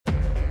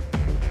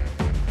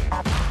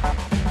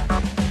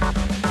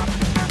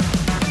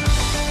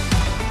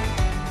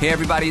Hey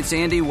everybody, it's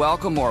Andy.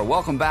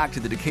 Welcome back to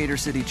the Decatur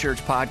City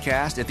Church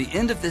podcast. At the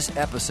end of this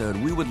episode,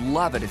 we would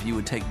love it if you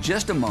would take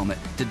just a moment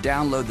to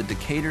download the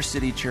Decatur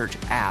City Church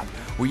app,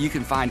 where you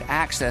can find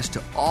access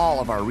to all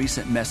of our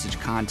recent message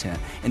content.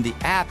 And the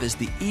app is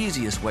the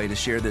easiest way to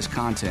share this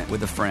content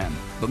with a friend.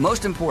 But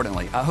most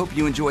importantly, I hope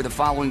you enjoy the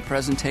following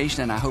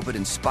presentation, and I hope it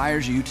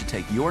inspires you to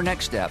take your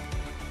next step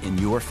in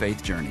your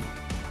faith journey.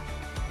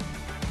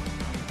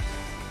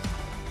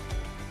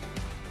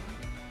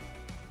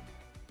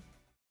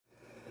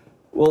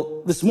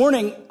 Well, this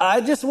morning, I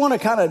just want to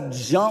kind of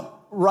jump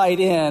right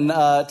in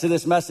to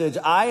this message.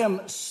 I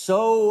am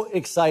so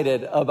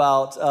excited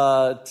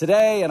about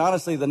today and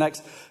honestly the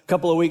next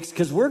couple of weeks,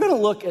 because we're going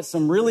to look at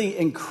some really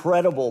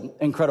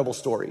incredible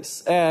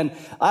stories. And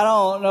I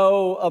don't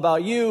know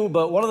about you,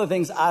 but one of the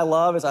things I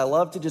love is I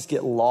love to just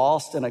get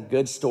lost in a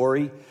good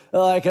story.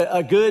 Like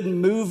a good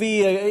movie,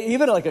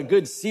 even like a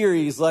good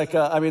series.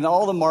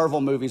 All the Marvel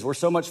movies were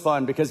so much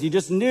fun because you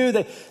just knew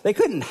that they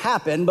couldn't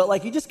happen, but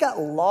like you just got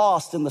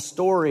lost in the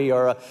story,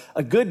 or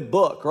a good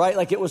book, right?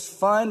 Like it was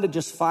fun to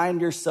just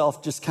find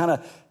yourself just kind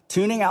of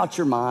tuning out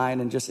your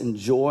mind and just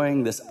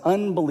enjoying this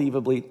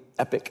unbelievably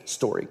epic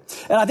story.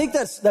 And I think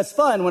that's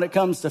fun when it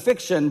comes to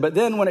fiction, but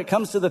then when it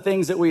comes to the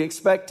things that we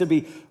expect to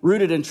be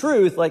rooted in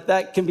truth, like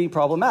that can be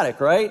problematic,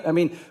 right? I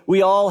mean,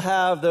 we all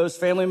have those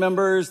family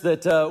members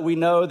that we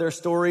know their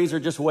stories are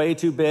just way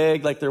too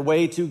big, like they're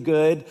way too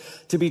good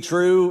to be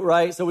true,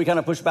 right? So we kind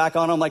of push back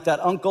on them, like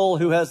that uncle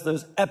who has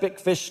those epic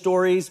fish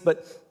stories,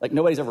 but like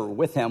nobody's ever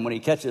with him when he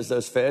catches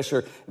those fish,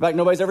 or in fact,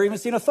 nobody's ever even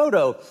seen a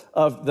photo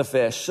of the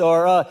fish.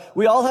 Or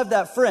we all have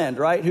that friend,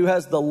 right, who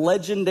has the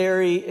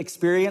legendary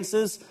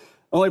experiences.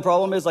 Only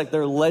problem is, like,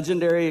 their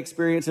legendary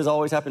experiences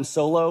always happen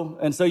solo.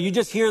 And so you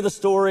just hear the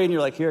story and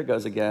you're like, here it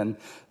goes again.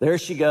 There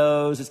she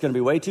goes. It's going to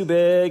be way too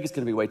big. It's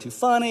going to be way too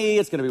funny.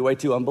 It's going to be way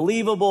too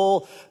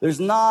unbelievable. There's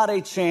not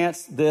a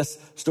chance this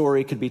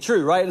story could be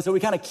true, right? And so we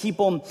kind of keep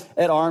them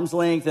at arm's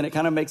length, and it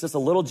kind of makes us a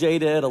little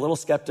jaded, a little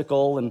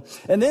skeptical. And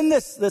then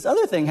this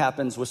other thing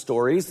happens with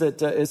stories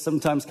that is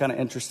sometimes kind of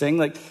interesting.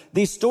 Like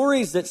these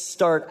stories that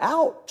start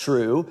out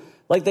true,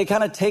 like they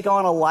kind of take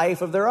on a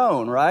life of their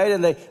own, right?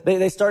 And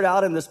they start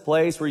out in this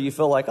place where you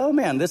feel like, oh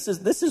man, this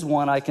is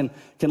one I can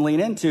lean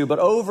into. But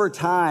over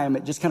time,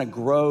 it just kind of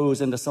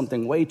grows into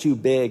something way too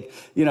big,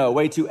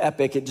 way too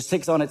epic. It just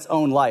takes on its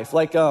own life.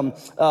 Like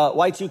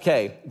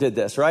Y2K did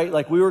this, right?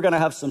 Like we were going to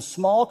have some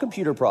small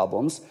computer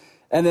problems.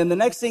 And then the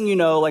next thing you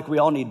know, like we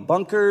all need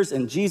bunkers,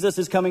 and Jesus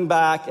is coming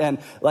back, and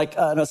like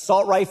an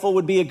assault rifle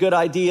would be a good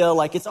idea.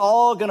 Like it's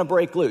all going to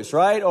break loose,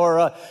 right? Or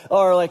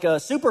like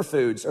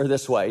superfoods are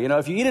this way.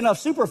 If you eat enough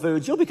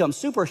superfoods, you'll become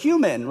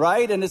superhuman,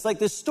 right? And it's like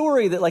this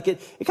story that like it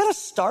kind of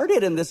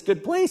started in this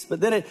good place, but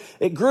then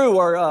it grew.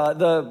 Or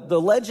the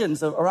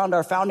legends around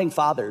our founding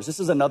fathers. This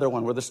is another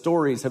one where the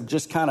stories have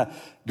just kind of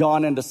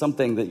gone into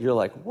something that you're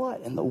like, what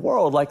in the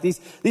world? Like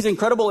these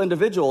incredible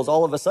individuals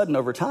all of a sudden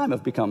over time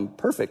have become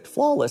perfect,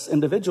 flawless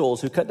individuals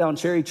who cut down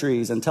cherry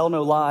trees and tell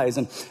no lies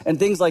and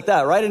things like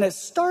that, right? And it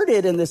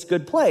started in this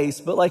good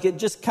place, but like it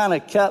just kind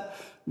of kept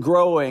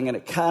growing, and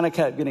it kind of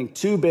kept getting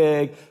too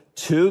big,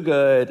 too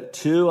good,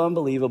 too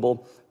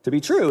unbelievable to be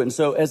true. And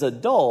so as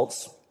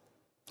adults,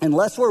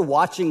 unless we're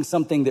watching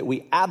something that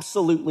we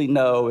absolutely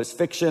know is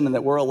fiction and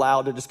that we're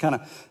allowed to just kind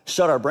of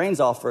shut our brains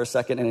off for a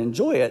second and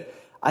enjoy it,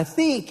 I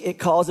think it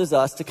causes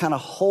us to kind of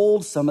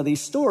hold some of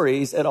these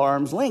stories at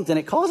arm's length, and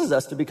it causes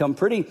us to become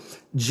pretty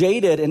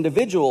jaded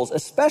individuals,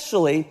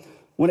 especially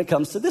when it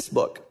comes to this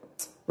book,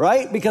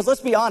 right? Because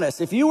let's be honest,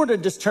 if you were to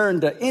just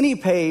turn to any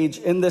page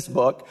in this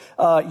book,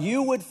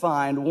 you would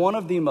find one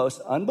of the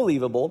most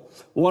unbelievable,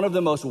 one of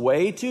the most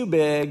way too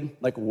big,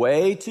 like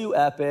way too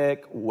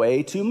epic,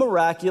 way too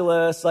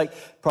miraculous, like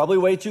probably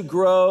way too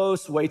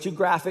gross, way too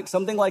graphic,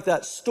 something like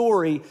that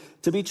story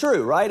to be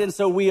true, right? And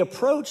so we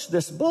approach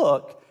this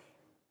book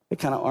at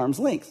kind of arm's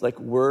length. Like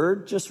we're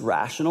just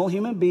rational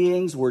human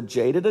beings. We're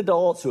jaded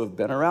adults who have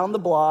been around the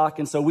block.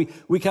 And so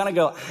we kind of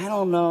go, I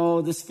don't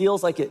know, this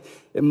feels like it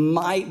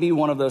might be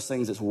one of those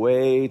things that's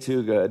way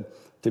too good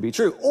to be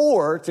true.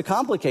 Or to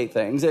complicate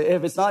things,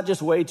 if it's not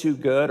just way too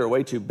good or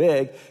way too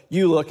big,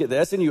 you look at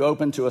this and you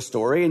open to a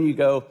story and you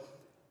go,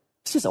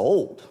 it's just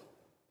old.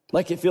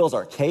 Like it feels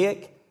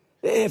archaic.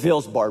 It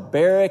feels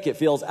barbaric. It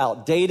feels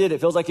outdated. It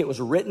feels like it was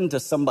written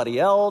to somebody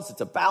else. It's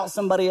about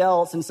somebody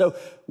else. And so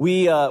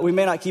we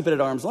may not keep it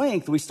at arm's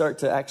length. We start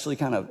to actually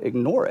kind of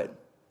ignore it.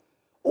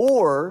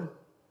 Or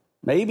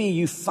maybe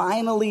you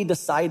finally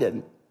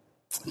decided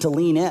to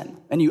lean in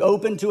and you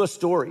opened to a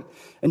story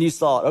and you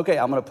thought, okay,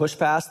 I'm going to push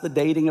past the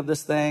dating of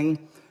this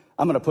thing.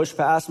 I'm going to push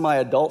past my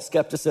adult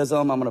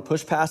skepticism. I'm going to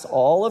push past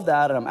all of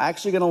that, and I'm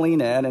actually going to lean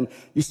in. And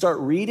you start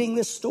reading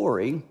this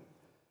story.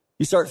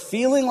 You start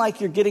feeling like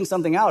you're getting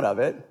something out of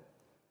it,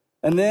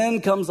 and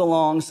then comes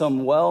along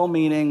some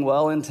well-meaning,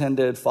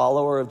 well-intended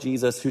follower of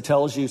Jesus who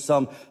tells you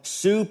some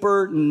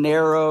super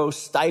narrow,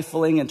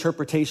 stifling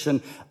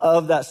interpretation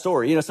of that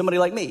story. Somebody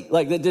like me,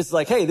 like that just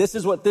like, hey, this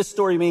is what this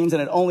story means,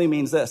 and it only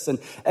means this.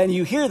 And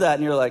you hear that,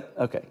 and you're like,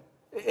 okay,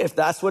 If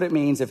that's what it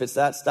means, if it's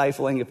that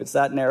stifling, if it's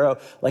that narrow,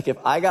 like if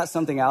I got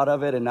something out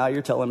of it and now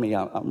you're telling me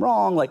I'm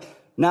wrong, like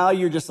now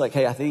you're just like,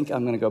 hey, I think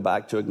I'm going to go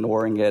back to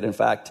ignoring it. In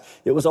fact,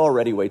 it was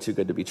already way too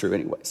good to be true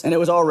anyways. And it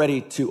was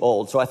already too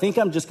old. So I think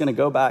I'm just going to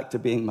go back to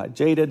being my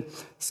jaded,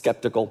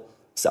 skeptical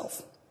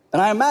self.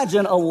 And I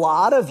imagine a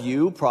lot of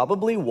you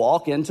probably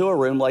walk into a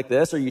room like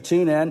this or you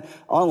tune in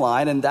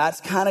online and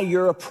that's kind of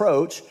your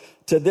approach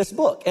to this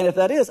book. And if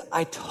that is,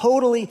 I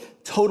totally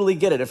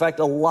get it. In fact,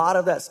 a lot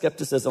of that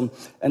skepticism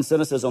and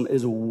cynicism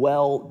is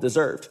well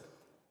deserved.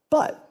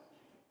 But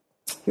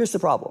here's the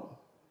problem.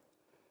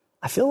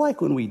 I feel like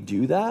when we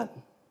do that,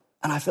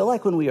 and I feel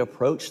like when we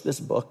approach this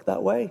book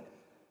that way,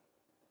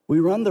 we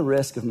run the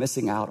risk of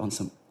missing out on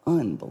some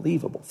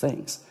unbelievable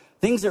things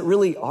that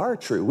really are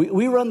true.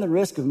 We run the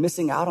risk of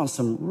missing out on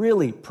some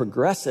really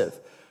progressive,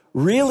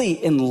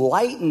 really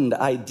enlightened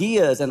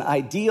ideas and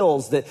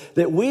ideals that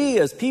we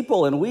as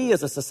people and we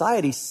as a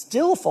society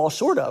still fall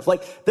short of.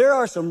 Like there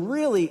are some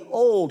really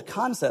old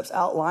concepts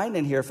outlined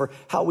in here for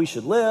how we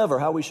should live or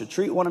how we should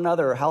treat one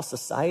another or how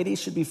society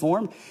should be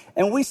formed.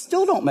 And we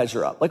still don't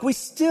measure up. Like we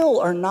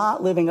still are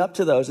not living up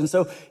to those. And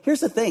so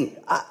here's the thing.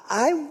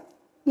 I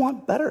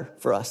want better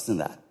for us than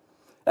that.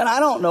 And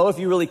I don't know if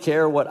you really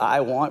care what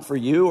I want for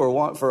you or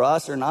want for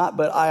us or not,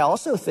 but I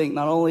also think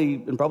not only,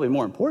 and probably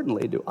more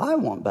importantly, do I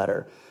want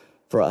better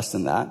for us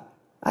than that.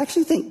 I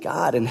actually think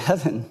God in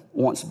heaven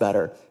wants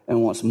better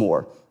and wants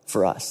more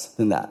for us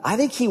than that. I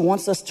think he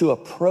wants us to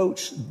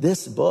approach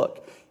this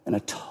book in a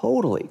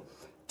totally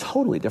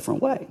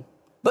different way.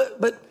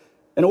 But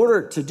in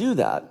order to do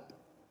that,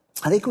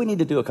 I think we need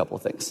to do a couple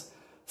of things.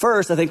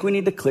 First, I think we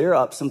need to clear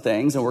up some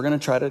things, and we're going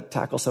to try to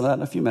tackle some of that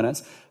in a few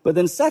minutes. But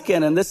then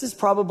second, and this is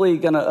probably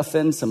going to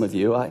offend some of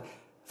you, I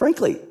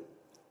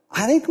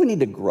think we need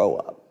to grow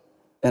up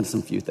in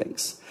some few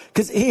things.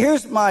 Because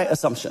here's my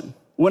assumption.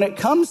 When it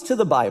comes to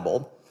the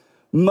Bible,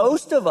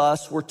 most of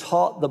us were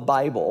taught the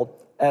Bible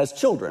as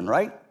children,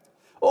 right?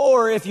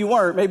 Or if you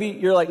weren't, maybe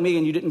you're like me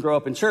and you didn't grow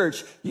up in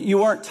church, you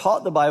weren't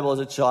taught the Bible as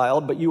a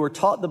child, but you were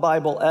taught the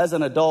Bible as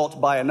an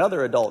adult by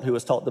another adult who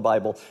was taught the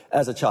Bible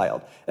as a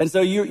child. And so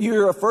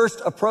your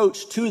first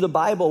approach to the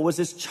Bible was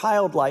this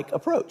childlike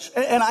approach.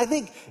 And I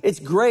think it's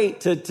great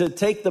to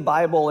take the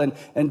Bible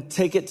and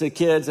take it to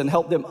kids and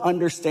help them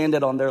understand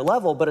it on their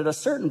level. But at a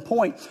certain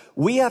point,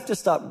 we have to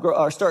start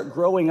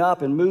growing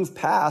up and move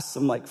past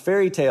some like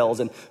fairy tales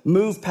and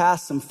move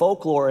past some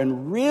folklore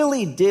and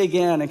really dig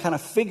in and kind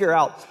of figure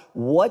out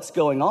what's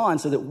going on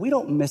so that we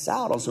don't miss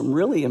out on some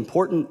really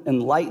important,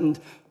 enlightened,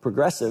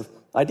 progressive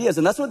ideas.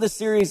 And that's what this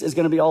series is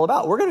going to be all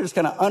about. We're going to just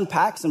kind of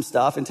unpack some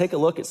stuff and take a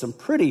look at some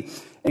pretty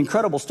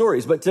incredible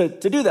stories. But to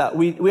do that,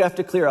 we have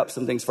to clear up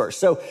some things first.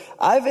 So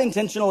I've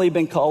intentionally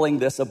been calling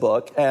this a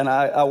book, and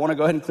I want to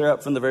go ahead and clear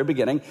up from the very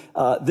beginning.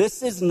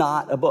 This is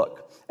not a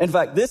book. In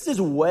fact, this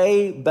is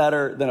way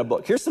better than a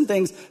book. Here's some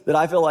things that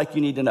I feel like you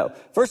need to know.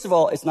 First of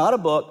all, it's not a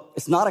book.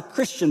 It's not a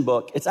Christian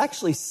book. It's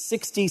actually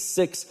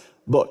 66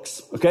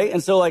 books, okay?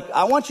 And so like,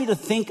 I want you to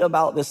think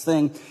about this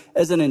thing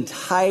as an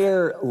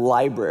entire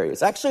library.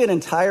 It's actually an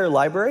entire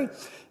library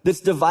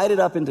that's divided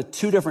up into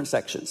two different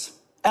sections.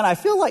 And I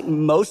feel like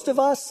most of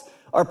us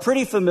are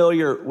pretty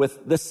familiar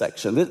with this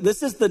section.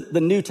 This is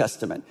the New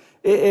Testament.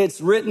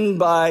 It's written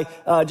by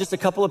just a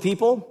couple of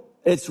people.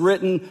 It's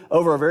written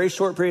over a very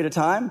short period of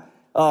time.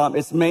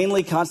 It's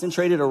mainly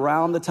concentrated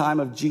around the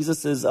time of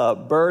Jesus's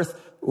birth,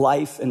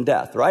 life, and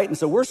death, right? And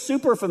so we're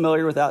super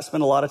familiar with that,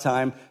 spend a lot of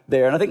time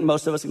there. And I think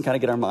most of us can kind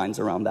of get our minds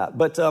around that.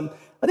 But I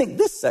think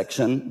this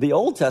section, the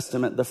Old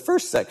Testament, the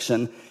first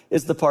section,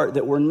 is the part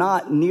that we're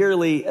not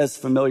nearly as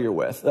familiar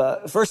with.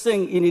 First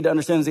thing you need to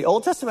understand is the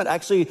Old Testament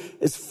actually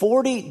is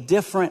 40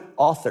 different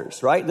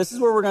authors, right? This is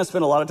where we're going to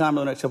spend a lot of time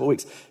over the next couple of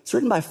weeks. It's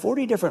written by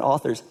 40 different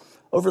authors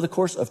over the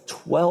course of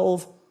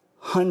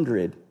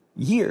 1,200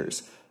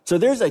 years. So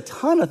there's a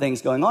ton of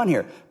things going on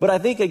here. But I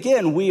think,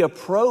 again, we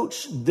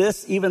approach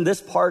even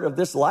this part of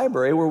this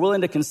library, we're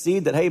willing to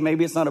concede that, hey,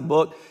 maybe it's not a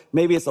book,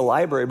 maybe it's a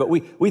library, but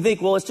we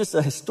think, well, it's just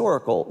a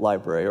historical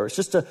library or it's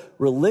just a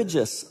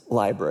religious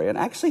library. And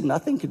actually,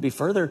 nothing could be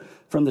further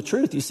from the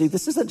truth. You see,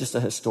 this isn't just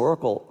a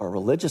historical or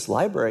religious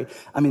library.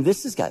 I mean,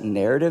 this has got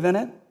narrative in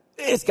it.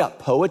 It's got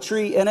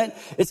poetry in it.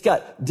 It's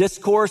got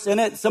discourse in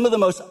it. Some of the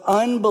most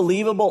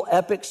unbelievable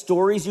epic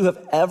stories you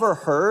have ever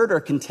heard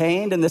are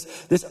contained in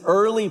this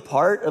early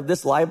part of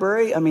this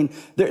library. I mean,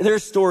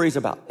 there's stories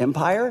about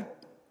empire.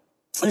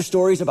 There's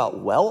stories about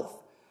wealth.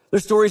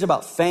 There's stories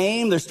about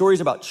fame. There's stories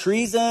about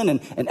treason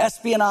and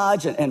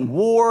espionage and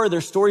war.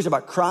 There's stories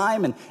about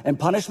crime and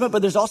punishment.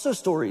 But there's also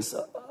stories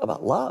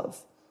about love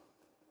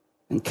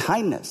and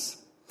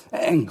kindness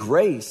and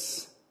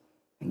grace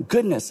and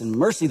goodness and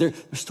mercy. There's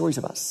stories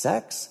about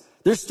sex.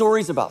 There's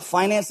stories about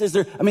finances.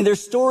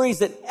 There's stories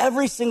that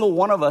every single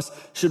one of us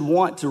should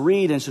want to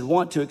read and should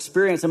want to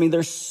experience. I mean,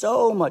 there's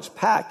so much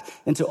packed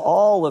into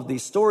all of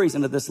these stories,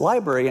 into this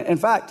library. In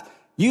fact,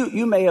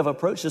 you may have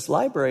approached this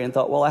library and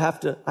thought, well, I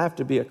have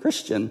to be a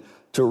Christian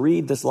to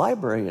read this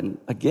library. And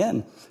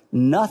again,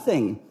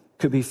 nothing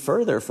could be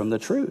further from the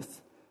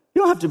truth.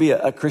 You don't have to be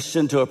a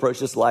Christian to approach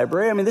this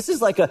library. I mean, this is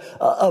like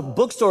a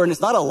bookstore, and it's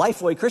not a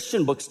Lifeway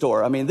Christian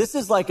bookstore. I mean, this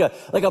is like a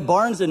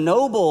Barnes &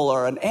 Noble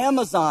or an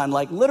Amazon.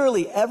 Like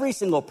literally every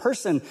single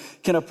person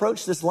can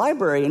approach this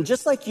library. And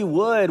just like you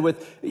would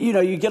with,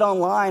 you get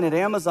online at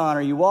Amazon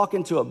or you walk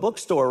into a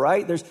bookstore,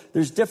 right?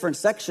 There's different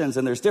sections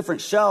and there's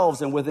different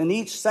shelves. And within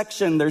each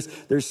section, there's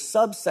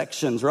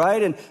subsections,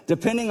 right? And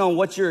depending on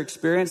what you're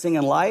experiencing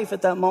in life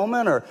at that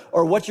moment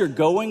or what you're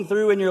going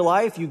through in your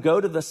life, you go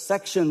to the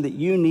section that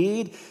you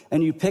need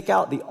and you pick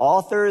out the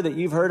author that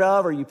you've heard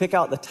of, or you pick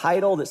out the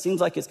title that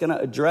seems like it's going to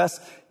address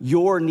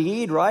your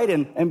need, right?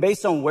 And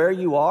based on where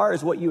you are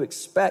is what you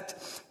expect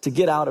to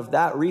get out of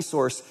that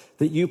resource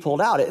that you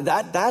pulled out.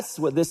 That's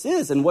what this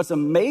is. And what's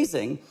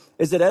amazing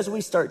is that as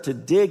we start to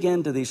dig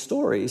into these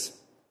stories,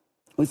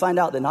 we find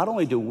out that not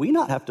only do we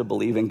not have to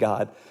believe in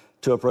God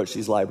to approach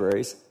these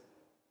libraries,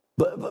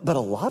 but a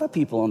lot of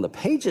people on the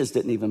pages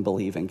didn't even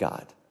believe in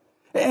God.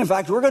 In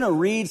fact, we're going to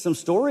read some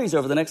stories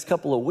over the next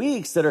couple of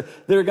weeks that are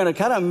going to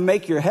kind of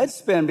make your head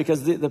spin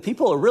because the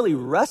people are really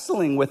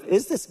wrestling with,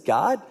 is this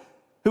God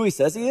who he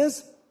says he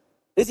is?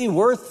 Is he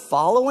worth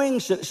following?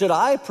 Should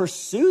I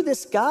pursue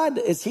this God?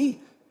 Is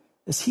he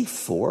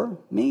for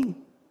me?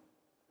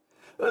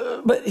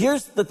 But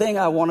here's the thing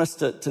I want us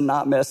to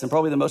not miss, and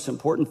probably the most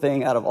important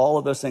thing out of all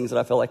of those things that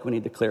I feel like we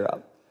need to clear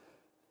up.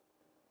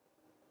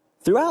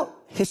 Throughout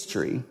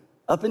history,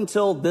 up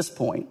until this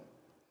point,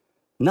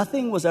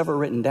 nothing was ever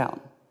written down.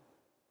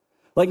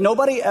 Like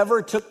nobody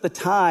ever took the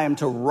time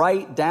to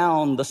write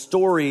down the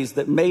stories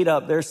that made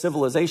up their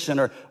civilization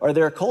or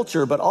their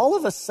culture, but all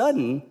of a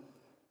sudden,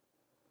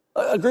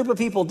 a group of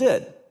people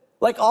did.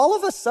 Like all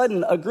of a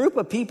sudden, a group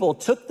of people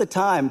took the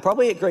time,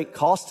 probably at great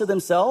cost to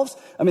themselves.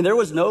 I mean, there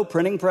was no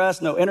printing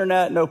press, no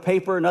internet, no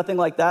paper, nothing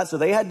like that. So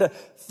they had to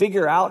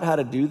figure out how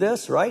to do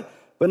this, right?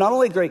 But not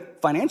only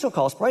great financial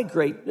cost, probably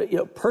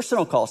great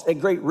personal cost, at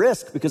great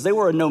risk because they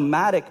were a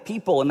nomadic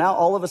people. And now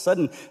all of a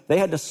sudden they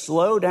had to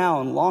slow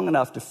down long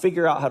enough to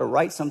figure out how to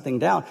write something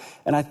down.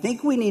 And I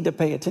think we need to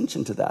pay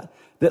attention to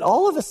that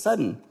all of a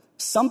sudden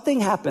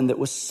something happened that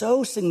was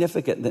so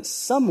significant that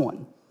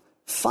someone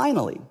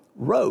finally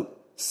wrote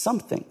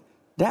something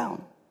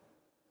down.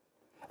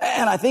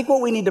 And I think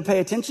what we need to pay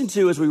attention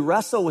to as we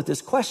wrestle with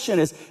this question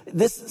is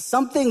this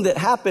something that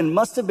happened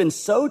must have been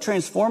so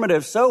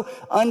transformative, so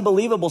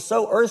unbelievable,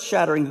 so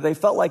earth-shattering that they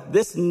felt like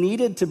this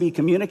needed to be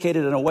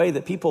communicated in a way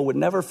that people would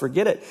never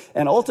forget it.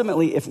 And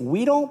ultimately, if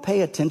we don't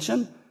pay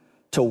attention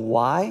to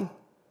why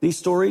these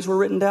stories were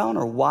written down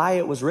or why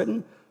it was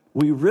written,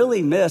 we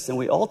really miss and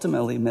we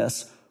ultimately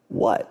miss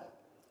what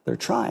they're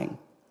trying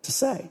to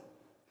say.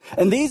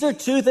 And these are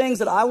two things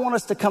that I want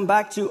us to come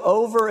back to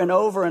over and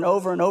over and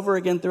over and over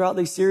again throughout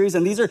these series.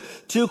 And these are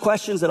two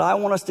questions that I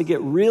want us to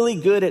get really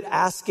good at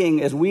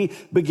asking as we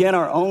begin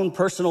our own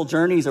personal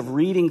journeys of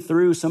reading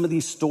through some of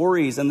these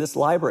stories in this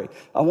library.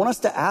 I want us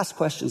to ask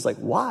questions like,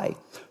 why?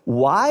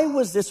 Why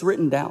was this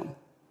written down?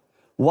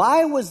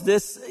 Why was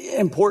this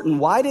important?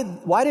 Why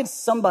did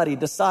somebody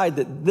decide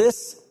that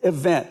this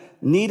event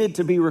needed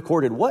to be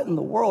recorded? What in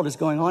the world is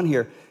going on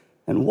here?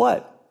 And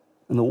what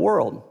in the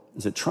world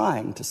is it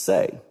trying to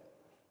say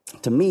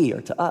to me or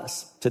to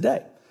us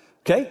today?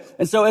 Okay?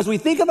 And so as we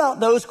think about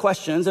those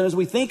questions and as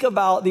we think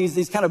about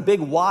these kind of big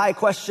why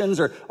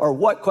questions or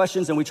what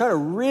questions, and we try to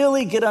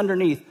really get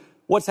underneath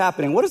what's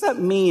happening, what does that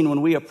mean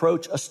when we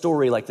approach a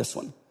story like this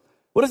one?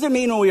 What does it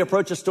mean when we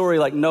approach a story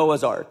like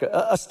Noah's Ark?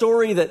 A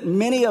story that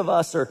many of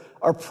us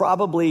are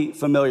probably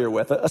familiar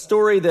with. A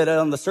story that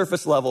on the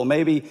surface level,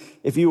 maybe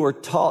if you were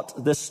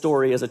taught this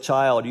story as a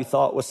child, you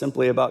thought was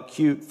simply about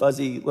cute,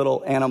 fuzzy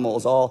little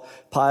animals all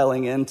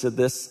piling into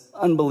this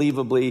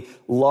unbelievably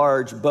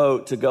large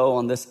boat to go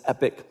on this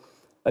epic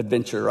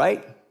adventure,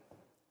 right?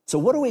 So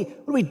what do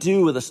we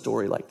do with a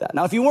story like that?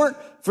 Now, if you weren't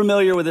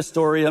familiar with this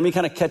story, let me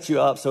kind of catch you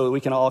up so that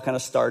we can all kind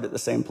of start at the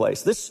same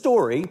place. This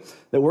story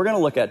that we're going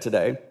to look at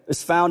today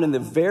is found in the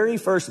very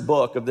first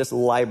book of this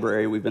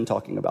library we've been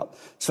talking about.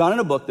 It's found in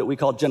a book that we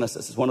call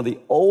Genesis. It's one of the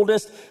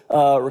oldest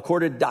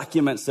recorded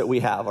documents that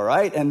we have, all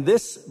right? And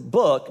this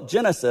book,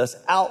 Genesis,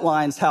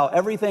 outlines how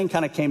everything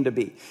kind of came to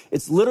be.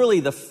 It's literally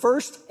the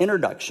first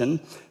introduction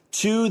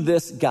to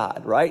this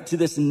God, right? To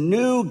this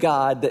new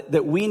God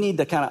that we need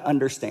to kind of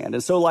understand.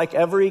 And so like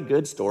every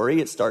good story,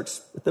 it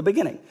starts at the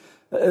beginning.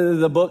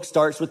 The book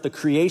starts with the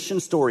creation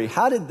story.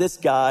 How did this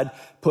God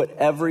put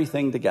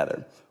everything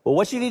together? Well,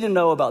 what you need to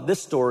know about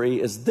this story,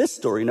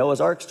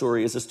 Noah's Ark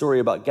story, is a story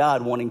about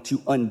God wanting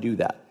to undo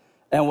that.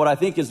 And what I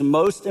think is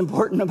most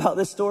important about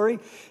this story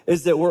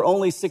is that we're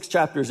only 6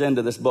 chapters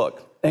into this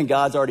book, and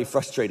God's already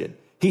frustrated.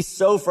 He's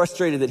so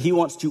frustrated that he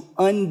wants to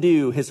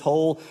undo his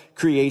whole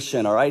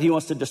creation, all right? He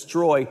wants to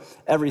destroy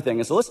everything.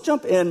 And so let's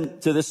jump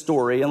into this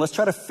story and let's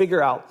try to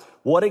figure out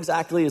what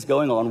exactly is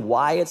going on,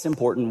 why it's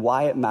important,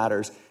 why it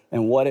matters,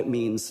 and what it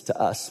means to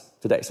us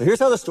today. So here's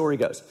how the story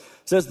goes.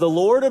 It says, the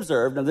Lord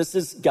observed, and this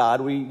is God,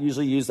 we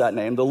usually use that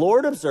name. The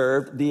Lord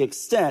observed the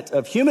extent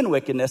of human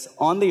wickedness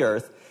on the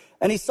earth,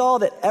 and he saw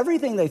that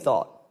everything they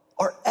thought,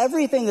 or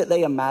everything that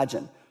they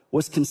imagined,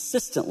 was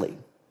consistently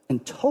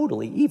and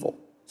totally evil.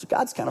 So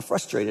God's kind of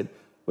frustrated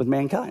with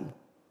mankind.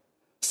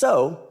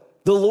 So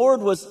the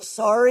Lord was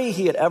sorry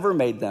he had ever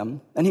made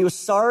them, and he was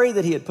sorry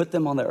that he had put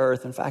them on the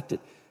earth. In fact, it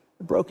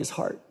broke his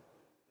heart.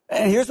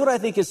 And here's what I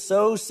think is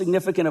so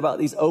significant about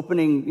these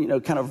opening,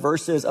 kind of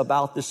verses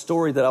about this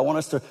story that I want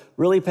us to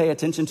really pay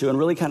attention to and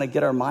really kind of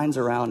get our minds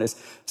around is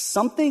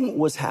something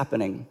was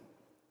happening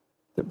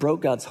that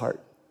broke God's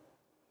heart.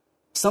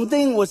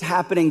 Something was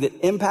happening that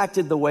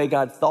impacted the way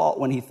God thought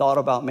when he thought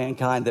about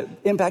mankind, that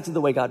impacted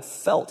the way God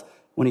felt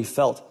when he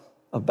felt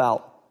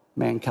about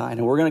mankind.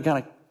 And we're going to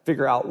kind of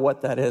figure out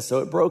what that is. So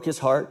it broke his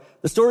heart.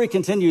 The story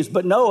continues,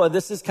 but Noah,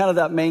 this is kind of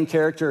that main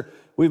character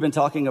we've been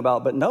talking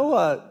about, but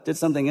Noah did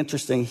something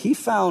interesting. He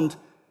found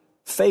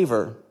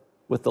favor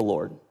with the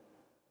Lord.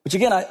 Which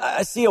again,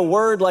 I see a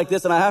word like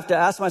this and I have to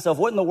ask myself,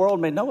 what in the world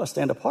made Noah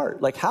stand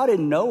apart? Like, how did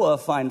Noah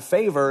find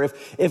favor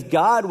if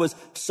God was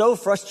so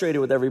frustrated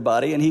with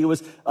everybody and he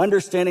was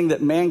understanding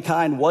that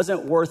mankind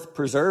wasn't worth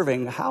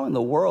preserving? How in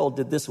the world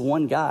did this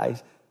one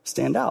guy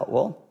stand out?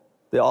 Well,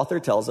 the author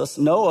tells us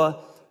Noah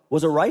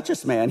was a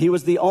righteous man. He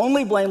was the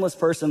only blameless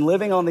person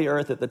living on the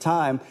earth at the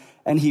time,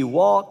 and he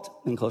walked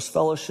in close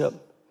fellowship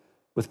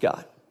with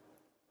God.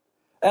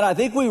 And I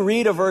think we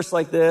read a verse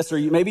like this, or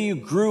maybe you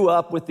grew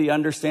up with the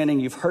understanding,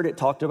 you've heard it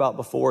talked about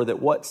before,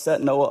 that what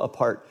set Noah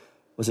apart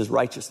was his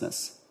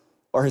righteousness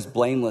or his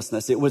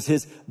blamelessness. It was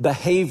his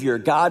behavior.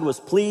 God was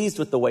pleased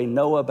with the way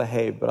Noah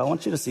behaved. But I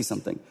want you to see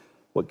something.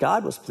 What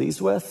God was pleased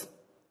with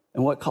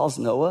and what caused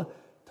Noah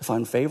to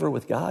find favor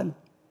with God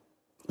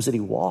was that he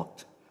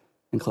walked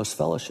in close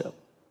fellowship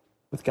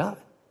with God.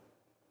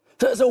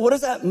 So what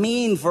does that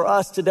mean for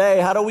us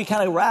today? How do we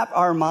kind of wrap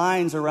our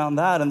minds around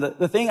that? And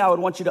the thing I would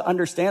want you to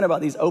understand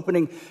about these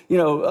opening,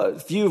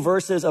 few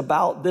verses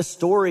about this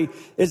story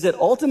is that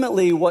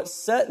ultimately what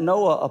set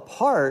Noah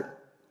apart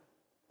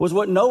was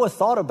what Noah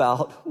thought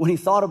about when he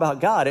thought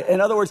about God.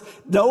 In other words,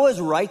 Noah's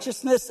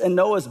righteousness and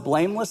Noah's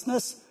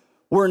blamelessness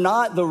were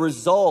not the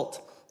result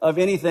of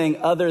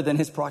anything other than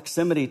his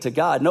proximity to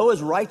God.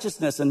 Noah's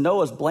righteousness and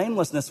Noah's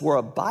blamelessness were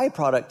a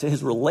byproduct to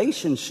his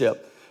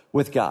relationship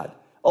with God.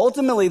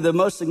 Ultimately, the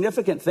most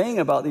significant thing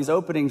about these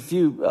opening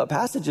few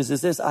passages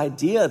is this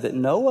idea that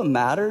Noah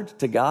mattered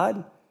to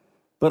God,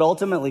 but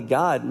ultimately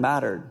God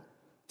mattered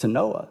to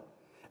Noah.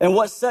 And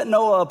what set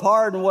Noah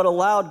apart and what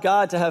allowed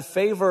God to have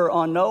favor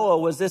on Noah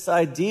was this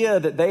idea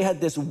that they had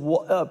this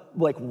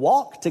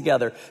walk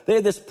together. They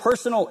had this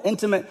personal,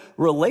 intimate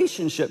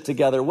relationship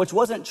together, which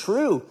wasn't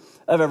true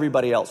of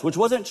everybody else, which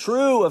wasn't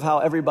true of how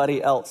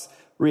everybody else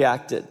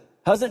reacted.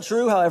 Wasn't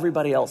true how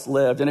everybody else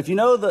lived. And if you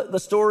know the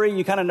story,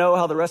 you kind of know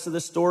how the rest of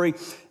this story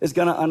is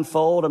going to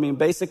unfold. I mean,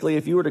 basically,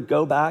 if you were to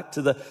go back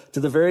to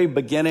the very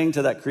beginning,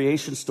 to that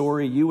creation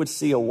story, you would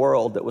see a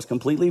world that was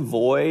completely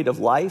void of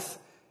life.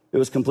 It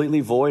was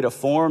completely void of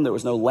form. There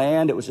was no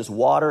land. It was just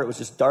water. It was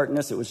just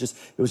darkness. It was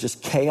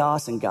just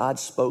chaos. And God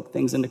spoke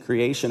things into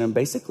creation. And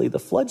basically, the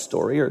flood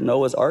story, or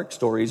Noah's Ark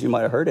story, as you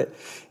might have heard it,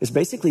 is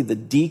basically the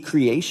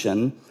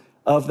decreation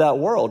of that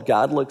world.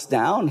 God looks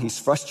down, he's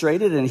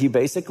frustrated, and he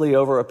basically,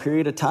 over a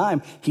period of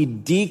time, he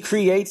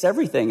decreates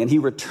everything, and he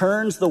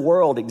returns the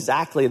world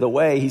exactly the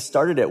way he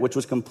started it, which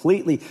was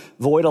completely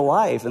void of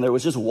life, and there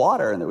was just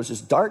water, and there was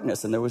just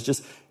darkness, and there was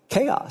just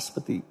chaos.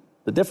 But the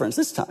difference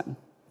this time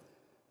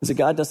is that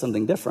God does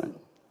something different.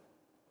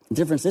 The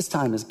difference this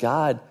time is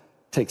God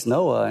takes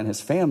Noah and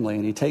his family,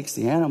 and he takes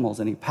the animals,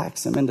 and he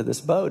packs them into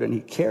this boat, and he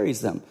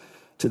carries them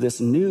to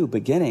this new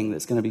beginning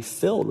that's going to be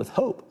filled with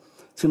hope.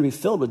 It's going to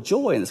be filled with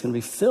joy, and it's going to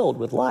be filled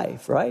with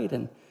life, right?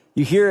 And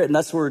you hear it, and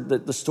that's where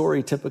the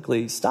story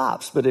typically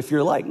stops. But if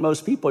you're like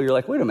most people, you're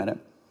like, wait a minute.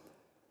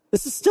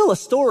 This is still a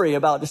story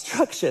about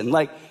destruction.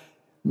 Like,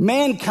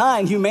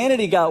 mankind,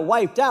 humanity got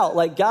wiped out.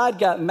 Like, God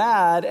got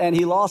mad, and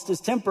he lost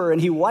his temper,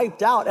 and he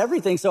wiped out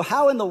everything. So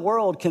how in the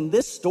world can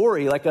this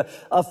story, like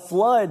a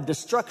flood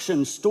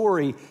destruction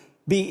story,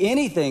 be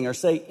anything or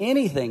say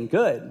anything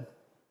good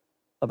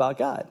about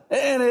God?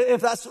 And if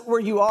that's where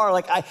you are,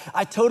 like,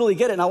 I totally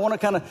get it. And I want to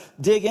kind of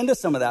dig into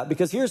some of that,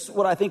 because here's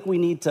what I think we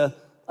need to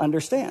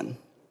understand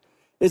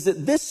is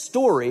that this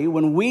story,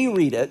 when we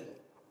read it,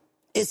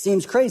 it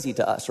seems crazy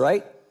to us,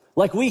 right?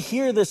 Like, we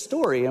hear this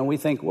story and we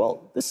think,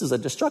 well, this is a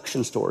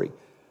destruction story.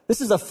 This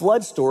is a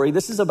flood story.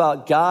 This is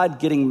about God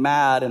getting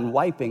mad and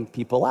wiping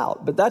people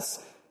out. But that's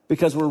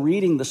because we're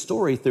reading the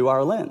story through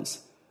our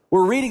lens.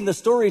 We're reading the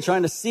story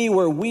trying to see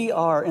where we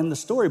are in the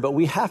story, but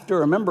we have to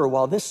remember,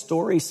 while this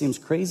story seems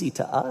crazy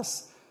to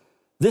us,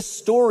 this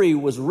story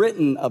was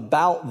written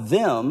about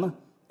them,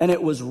 and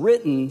it was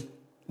written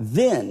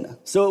then.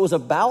 So it was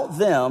about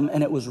them,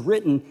 and it was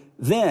written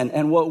then.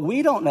 And what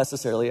we don't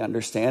necessarily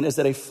understand is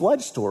that a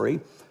flood story,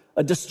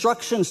 a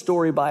destruction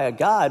story by a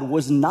God,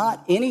 was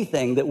not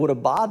anything that would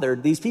have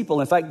bothered these people.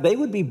 In fact, they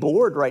would be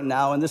bored right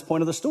now in this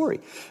point of the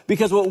story.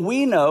 Because what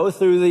we know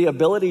through the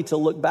ability to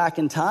look back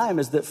in time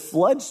is that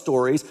flood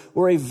stories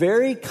were a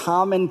very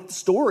common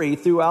story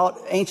throughout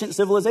ancient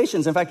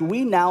civilizations. In fact,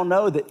 we now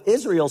know that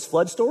Israel's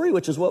flood story,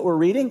 which is what we're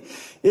reading,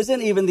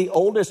 isn't even the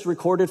oldest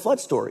recorded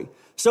flood story.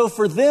 So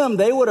for them,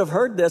 they would have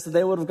heard this and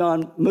they would have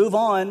gone, move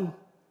on.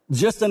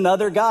 Just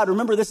another God.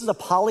 Remember, this is a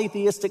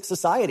polytheistic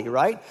society,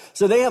 right?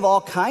 So they have all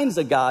kinds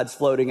of gods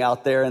floating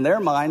out there in their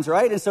minds,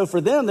 right? And so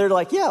for them, they're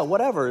like, yeah,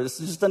 whatever. This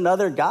is just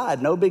another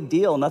God. No big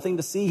deal. Nothing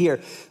to see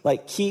here.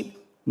 Like, keep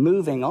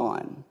moving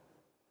on.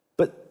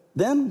 But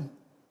then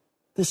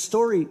this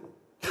story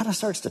kind of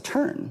starts to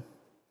turn.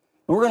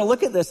 And we're going to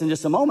look at this in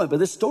just a moment, but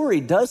this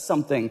story does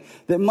something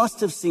that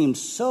must have seemed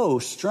so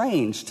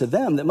strange to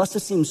them, that must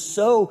have seemed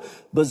so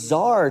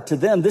bizarre to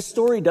them. This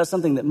story does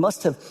something that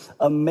must have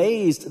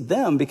amazed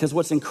them, because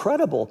what's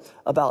incredible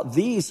about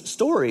these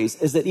stories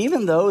is that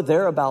even though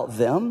they're about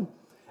them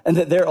and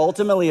that they're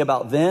ultimately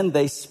about them,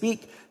 they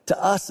speak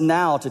to us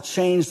now to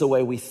change the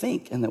way we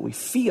think and that we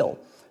feel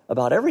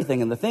about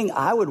everything. And the thing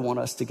I would want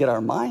us to get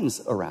our minds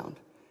around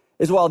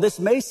is, while this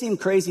may seem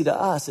crazy to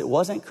us, it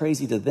wasn't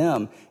crazy to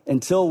them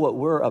until what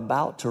we're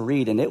about to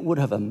read, and it would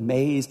have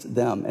amazed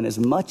them. And as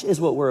much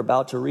as what we're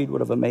about to read would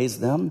have amazed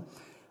them,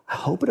 I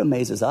hope it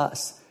amazes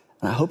us.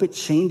 And I hope it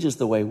changes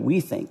the way we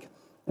think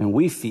and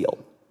we feel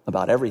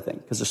about everything.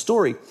 Because the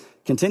story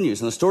continues,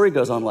 and the story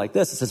goes on like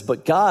this. It says,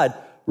 but God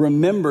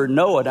remembered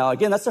Noah. Now,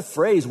 again, that's a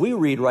phrase we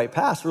read right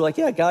past. We're like,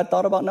 yeah, God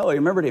thought about Noah. He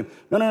remembered him.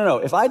 No.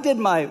 If I did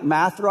my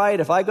math right,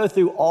 if I go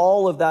through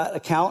all of that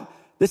account,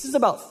 this is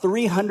about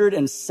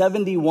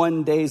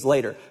 371 days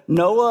later.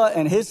 Noah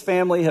and his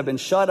family have been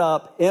shut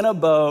up in a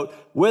boat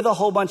with a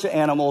whole bunch of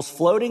animals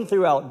floating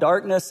throughout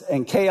darkness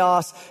and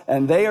chaos,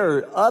 and they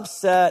are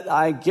upset.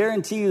 I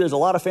guarantee you there's a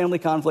lot of family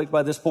conflict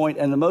by this point,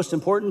 and the most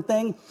important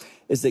thing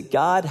is that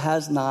God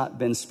has not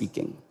been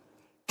speaking.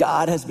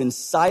 God has been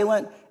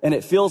silent, and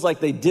it feels like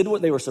they did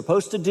what they were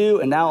supposed to do,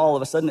 and now all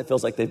of a sudden it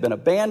feels like they've been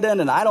abandoned.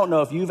 And I don't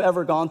know if you've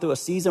ever gone through a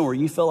season where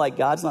you feel like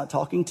God's not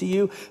talking to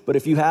you, but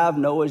if you have,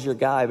 Noah's your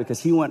guy, because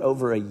he went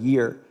over a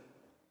year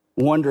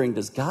wondering,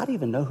 does God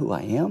even know who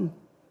I am?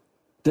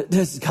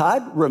 Does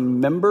God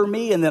remember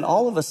me? And then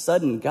all of a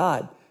sudden,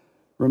 God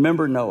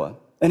remembered Noah.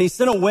 And he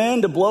sent a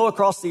wind to blow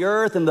across the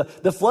earth, and the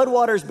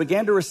floodwaters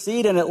began to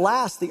recede, and at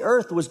last the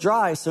earth was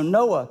dry. So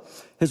Noah,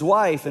 his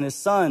wife, and his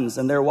sons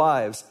and their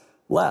wives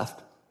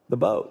left the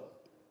boat.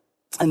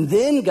 And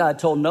then God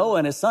told Noah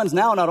and his sons,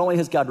 now not only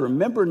has God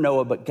remembered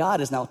Noah, but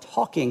God is now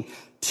talking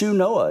to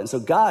Noah. And so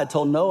God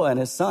told Noah and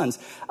his sons,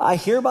 I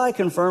hereby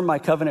confirm my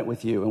covenant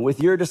with you and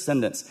with your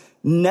descendants.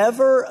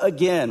 Never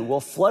again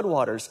will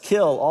floodwaters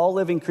kill all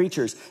living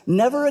creatures.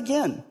 Never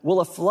again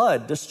will a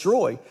flood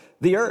destroy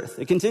the earth.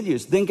 It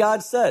continues. Then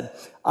God said,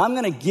 I'm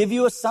going to give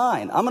you a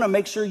sign. I'm going to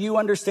make sure you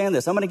understand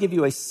this. I'm going to give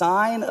you a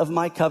sign of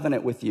my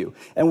covenant with you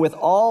and with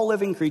all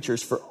living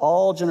creatures for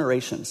all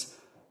generations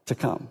to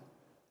come.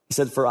 He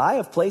said, for I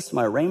have placed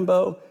my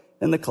rainbow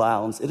in the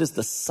clouds. It is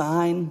the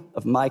sign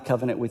of my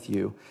covenant with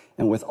you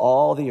and with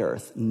all the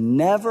earth.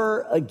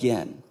 Never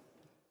again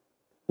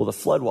will the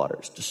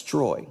floodwaters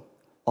destroy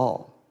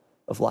all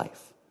of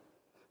life.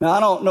 Now,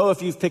 I don't know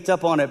if you've picked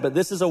up on it, but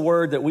this is a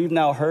word that we've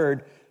now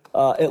heard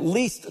at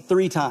least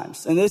 3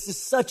 times. And this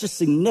is such a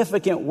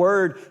significant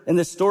word in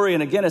this story.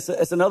 And again,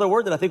 it's another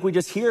word that I think we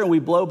just hear and we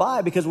blow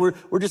by because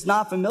we're just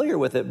not familiar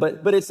with it.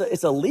 But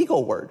it's a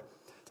legal word.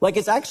 Like,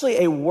 it's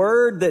actually a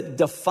word that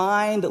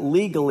defined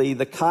legally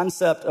the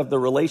concept of the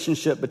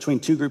relationship between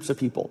two groups of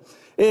people.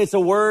 It's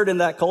a word in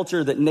that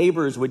culture that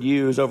neighbors would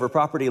use over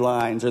property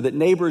lines, or that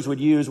neighbors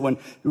would use when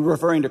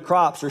referring to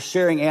crops or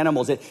sharing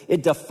animals.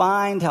 It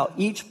defined how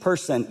each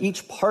person,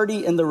 each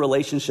party in the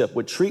relationship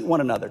would treat one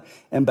another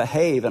and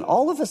behave. And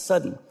all of a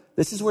sudden,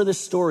 this is where this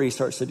story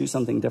starts to do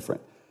something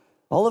different.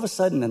 All of a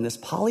sudden, in this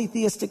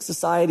polytheistic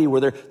society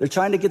where they're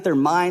trying to get their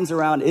minds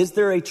around, is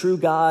there a true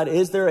God?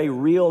 Is there a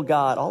real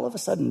God? All of a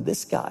sudden,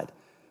 this God,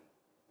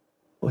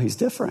 well, he's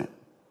different.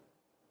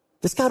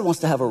 This God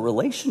wants to have a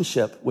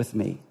relationship with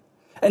me.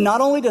 And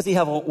not only does he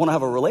want to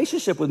have a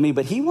relationship with me,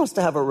 but he wants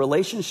to have a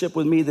relationship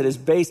with me that is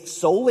based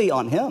solely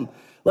on him.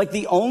 Like,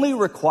 the only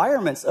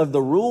requirements of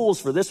the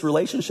rules for this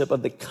relationship,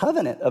 of the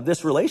covenant of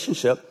this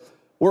relationship,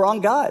 were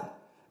on God.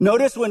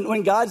 Notice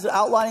when God's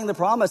outlining the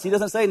promise, he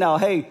doesn't say, now,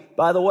 hey,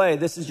 by the way,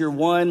 this is your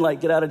one,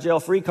 like, get out of jail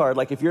free card.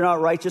 Like, if you're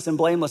not righteous and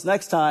blameless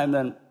next time,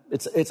 then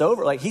it's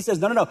over. Like, he says,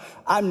 no,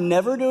 I'm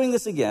never doing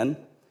this again.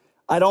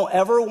 I don't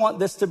ever want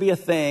this to be a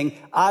thing.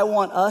 I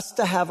want us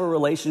to have a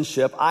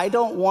relationship. I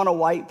don't want to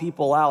wipe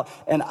people out,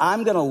 and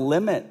I'm going to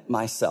limit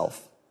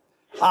myself.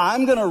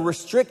 I'm going to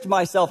restrict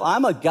myself.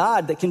 I'm a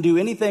God that can do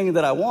anything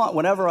that I want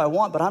whenever I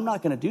want, but I'm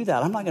not going to do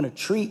that. I'm not going to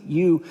treat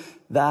you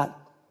that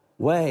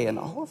way. And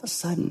all of a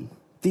sudden,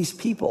 these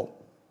people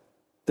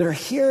that are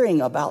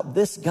hearing about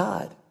this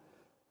God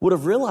would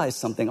have realized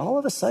something. All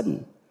of a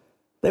sudden,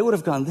 they would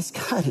have gone, this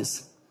God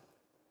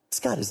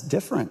is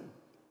different.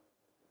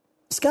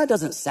 This God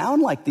doesn't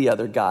sound like the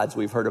other gods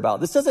we've heard about.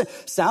 This doesn't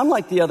sound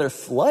like the other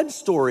flood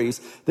stories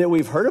that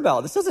we've heard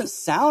about. This doesn't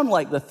sound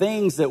like the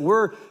things that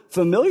we're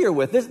familiar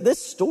with.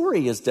 This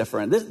story is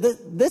different.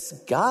 This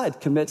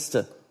God commits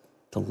to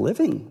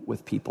living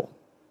with people.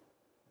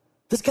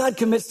 This God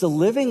commits to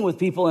living with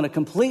people in a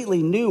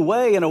completely new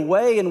way, in a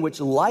way in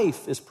which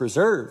life is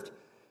preserved,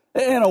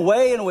 in a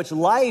way in which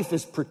life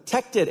is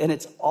protected, and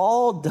it's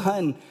all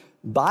done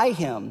by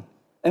him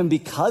and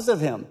because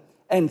of him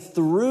and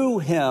through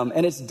him,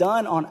 and it's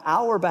done on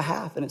our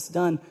behalf, and it's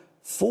done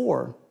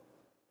for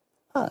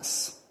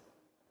us.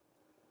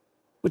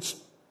 Which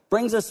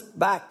brings us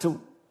back to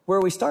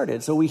where we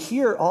started. So we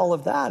hear all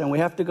of that, and we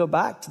have to go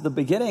back to the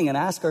beginning and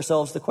ask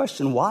ourselves the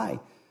question, why?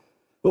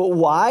 Well,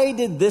 why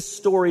did this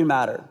story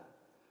matter?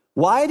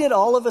 Why did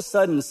all of a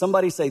sudden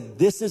somebody say,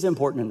 this is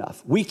important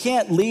enough? We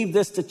can't leave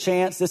this to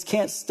chance. This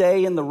can't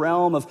stay in the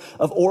realm of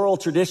oral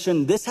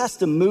tradition. This has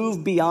to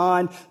move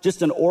beyond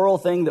just an oral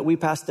thing that we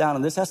pass down,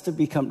 and this has to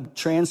become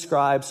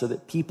transcribed so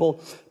that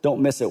people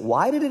don't miss it.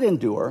 Why did it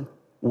endure?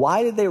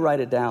 Why did they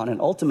write it down?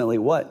 And ultimately,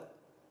 what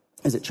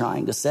is it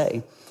trying to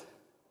say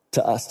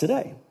to us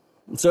today?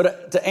 And so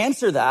to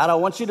answer that, I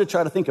want you to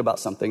try to think about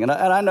something. And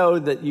I know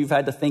that you've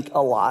had to think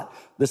a lot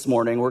this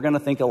morning. We're going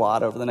to think a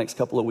lot over the next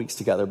couple of weeks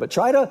together. But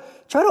try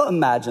to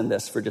imagine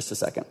this for just a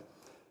second.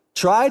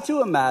 Try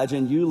to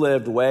imagine you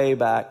lived way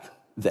back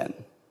then,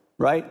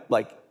 right?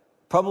 Like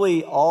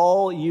probably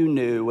all you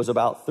knew was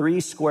about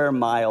 3 square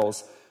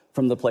miles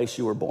from the place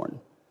you were born.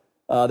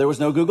 There was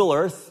no Google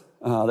Earth.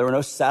 There were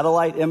no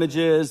satellite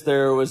images.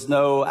 There was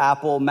no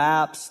Apple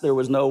Maps. There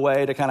was no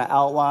way to kind of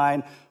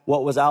outline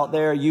what was out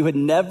there. You had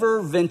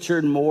never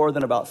ventured more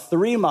than about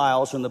 3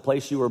 miles from the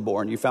place you were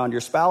born. You found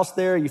your spouse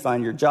there. You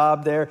find your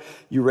job there.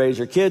 You raise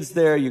your kids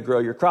there. You grow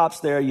your crops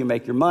there. You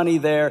make your money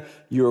there.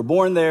 You were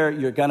born there.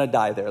 You're going to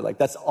die there. Like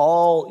that's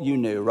all you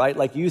knew, right?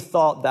 Like you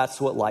thought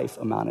that's what life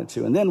amounted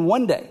to. And then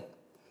one day,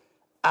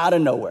 out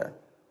of nowhere,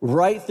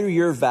 right through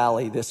your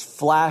valley, this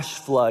flash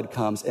flood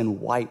comes and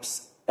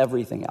wipes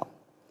everything out.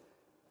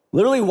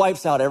 Literally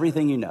wipes out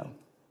everything you know.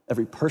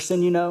 Every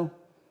person you know,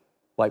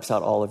 wipes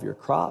out all of your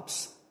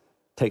crops,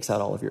 takes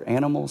out all of your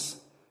animals,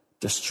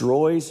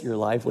 destroys your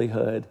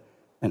livelihood,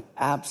 and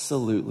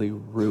absolutely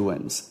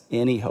ruins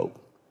any hope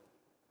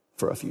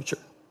for a future.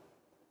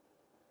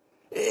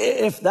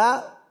 If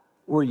that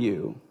were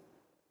you,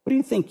 what do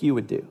you think you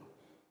would do?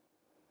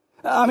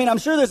 I mean, I'm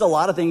sure there's a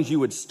lot of things you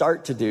would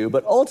start to do,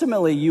 but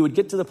ultimately you would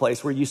get to the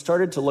place where you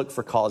started to look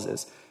for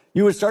causes.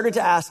 You would started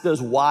to ask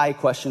those why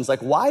questions, like,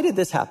 why did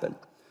this happen?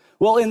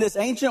 Well, in this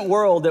ancient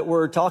world that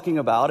we're talking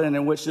about and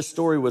in which this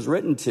story was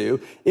written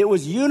to, it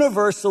was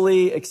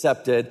universally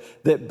accepted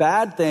that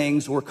bad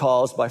things were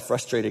caused by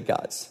frustrated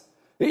gods.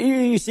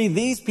 You see,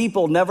 these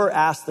people never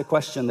asked the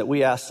question that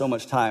we ask so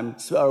much time,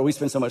 or we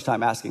spend so much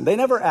time asking. They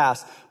never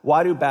asked,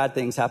 why do bad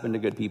things happen to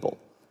good people?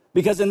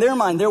 Because in their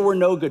mind, there were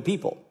no good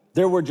people.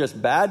 There were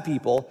just bad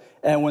people,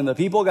 and when the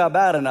people got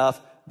bad enough,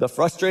 the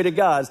frustrated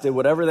gods did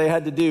whatever they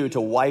had to do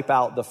to wipe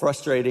out the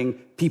frustrating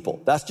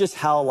people. That's just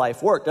how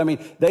life worked. I mean,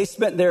 they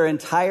spent their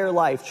entire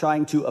life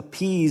trying to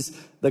appease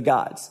the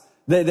gods.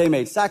 They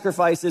made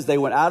sacrifices. They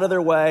went out of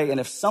their way. And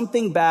if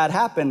something bad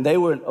happened, they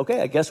would,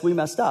 okay, I guess we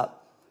messed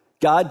up.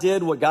 God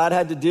did what God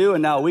had to do,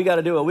 and now we got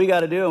to do what we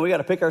got to do, and we got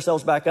to pick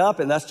ourselves back up.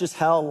 And that's just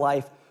how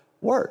life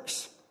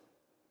works.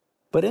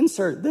 But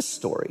insert this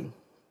story.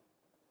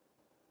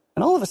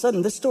 And all of a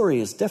sudden, this story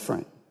is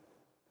different.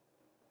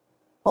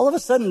 All of a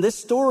sudden, this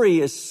story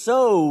is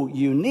so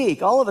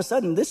unique. All of a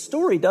sudden, this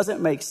story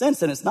doesn't make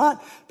sense. And it's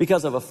not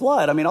because of a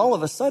flood. I mean, all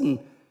of a sudden,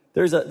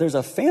 there's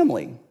a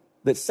family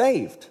that's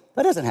saved.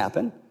 That doesn't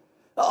happen.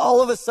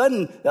 All of a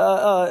sudden,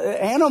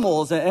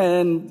 animals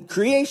and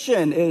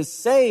creation is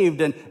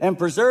saved and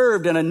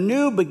preserved, and a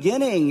new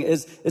beginning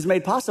is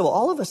made possible.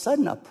 All of a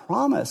sudden, a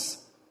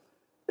promise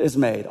is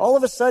made. All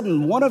of a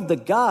sudden, one of the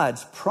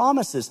gods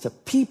promises to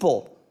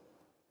people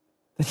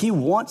that he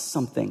wants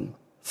something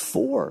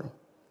for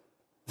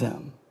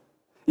them.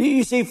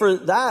 You see, for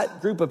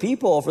that group of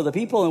people, for the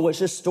people in which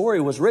this story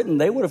was written,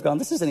 they would have gone,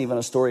 this isn't even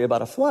a story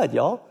about a flood,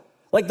 y'all.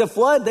 Like the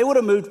flood, they would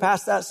have moved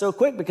past that so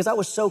quick because that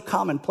was so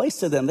commonplace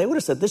to them. They would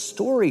have said, this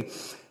story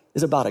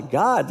is about a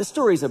God. This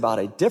story is about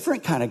a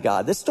different kind of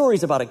God. This story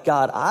is about a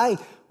God I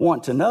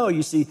want to know.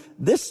 You see,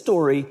 this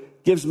story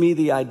gives me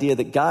the idea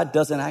that God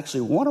doesn't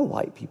actually want to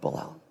wipe people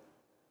out.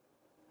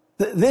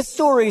 This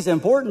story is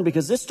important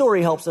because this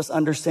story helps us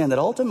understand that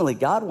ultimately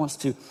God wants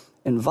to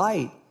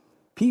invite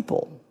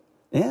people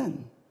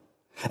in.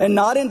 And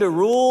not into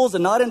rules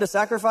and not into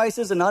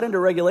sacrifices and not into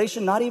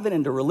regulation, not even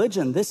into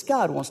religion. This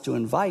God wants to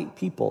invite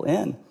people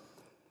in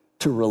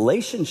to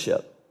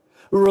relationship.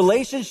 A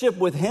relationship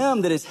with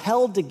him that is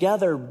held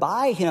together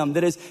by him,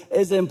 that is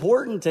as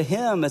important to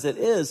him as it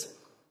is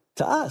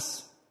to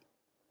us.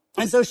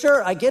 And so,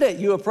 sure, I get it.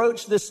 You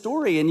approach this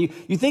story and you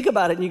think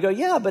about it and you go,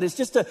 yeah, but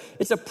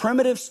it's a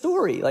primitive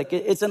story. Like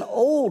it's an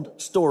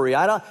old story.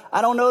 I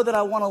don't know that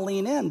I want to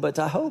lean in, but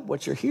I hope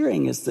what you're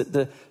hearing is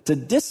that to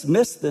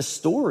dismiss this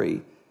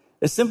story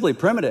is simply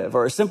primitive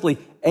or simply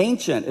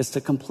ancient is to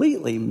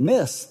completely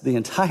miss the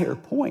entire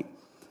point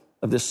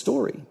of this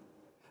story.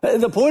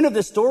 The point of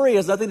this story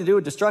has nothing to do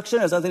with destruction,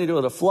 it has nothing to do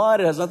with a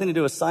flood, it has nothing to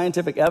do with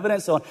scientific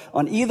evidence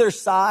on either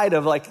side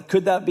of like,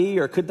 could that be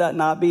or could that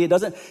not be? It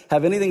doesn't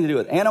have anything to do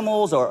with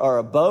animals or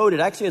a boat.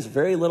 It actually has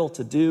very little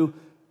to do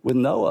with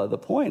Noah. The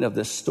point of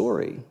this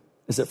story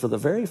is that for the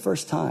very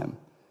first time,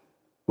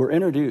 we're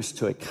introduced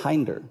to a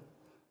kinder,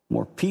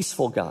 more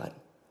peaceful God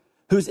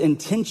whose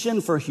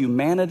intention for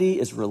humanity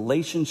is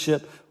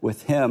relationship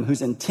with him,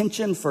 whose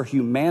intention for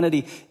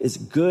humanity is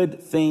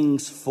good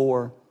things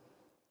for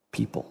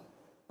people.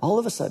 All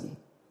of a sudden,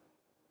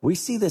 we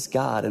see this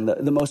God in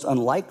the most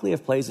unlikely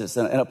of places,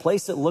 in a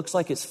place that looks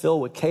like it's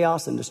filled with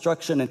chaos and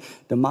destruction and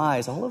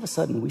demise. All of a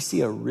sudden, we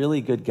see a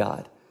really good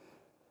God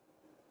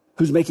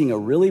who's making a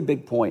really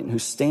big point,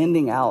 who's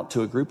standing out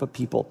to a group of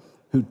people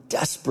who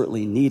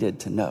desperately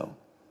needed to know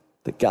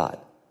that God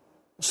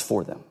was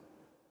for them.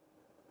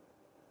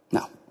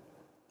 Now,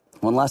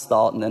 one last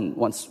thought, and then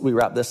once we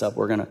wrap this up,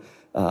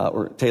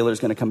 Taylor's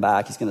going to come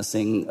back. He's going to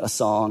sing a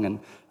song, and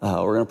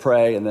we're going to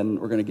pray, and then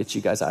we're going to get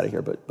you guys out of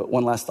here. But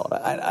one last thought.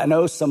 I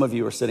know some of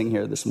you are sitting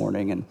here this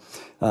morning,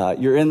 and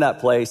you're in that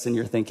place, and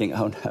you're thinking,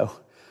 oh, no.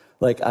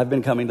 Like, I've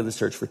been coming to this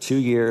church for 2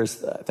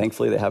 years.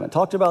 Thankfully, they haven't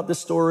talked about this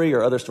story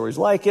or other stories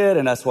like it,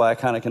 and that's why I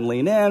kind of can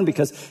lean in,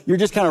 because you're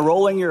just kind of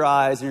rolling your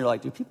eyes, and you're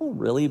like, do people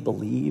really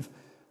believe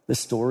this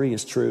story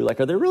is true?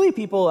 Like, are there really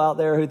people out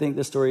there who think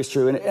this story is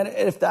true? And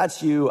if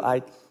that's you,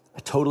 I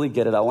totally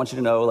get it. I want you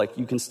to know, like,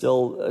 you can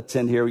still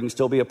attend here. We can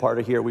still be a part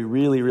of here. We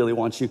really, really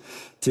want you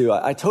to.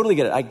 I totally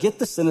get it. I get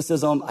the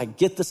cynicism. I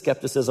get the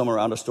skepticism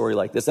around a story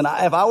like this. And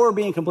if I were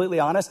being completely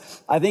honest,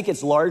 I think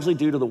it's largely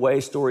due to the way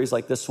stories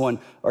like this one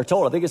are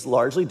told. I think it's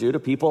largely due to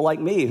people like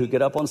me who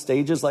get up on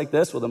stages like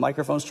this with a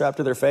microphone strapped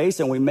to their face,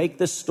 and we make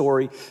this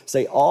story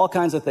say all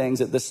kinds of things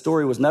that this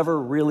story was never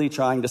really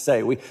trying to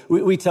say.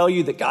 We tell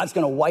you that God's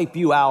going to wipe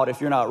you out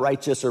if you're not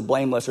righteous or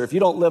blameless, or if you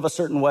don't live a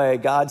certain way,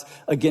 God's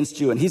against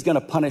you and he's going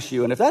to punish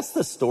you. And if that's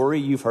the story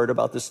you've heard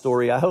about this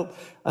story, I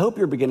hope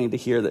you're beginning to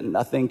hear that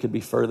nothing could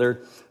be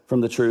further from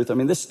the truth. I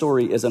mean, this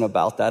story isn't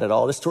about that at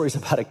all. This story is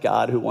about a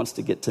God who wants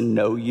to get to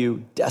know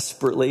you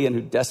desperately and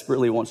who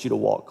desperately wants you to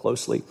walk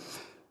closely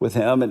with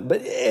him.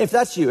 But if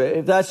that's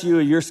you,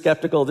 you're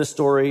skeptical of this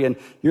story and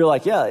you're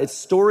like, yeah, it's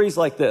stories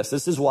like this.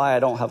 This is why I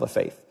don't have a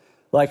faith.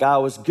 Like, I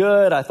was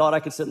good. I thought I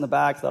could sit in the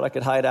back, thought I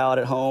could hide out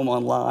at home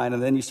online.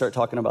 And then you start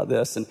talking about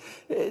this. And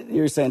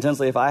you're saying,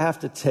 Tinsley, if I have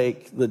to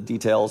take the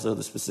details or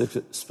the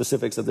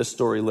specifics of this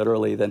story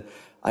literally, then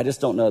I just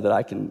don't know that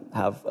I can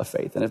have a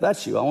faith. And if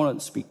that's you, I want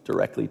to speak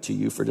directly to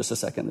you for just a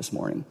second this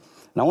morning.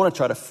 And I want to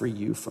try to free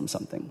you from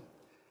something.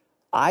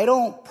 I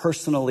don't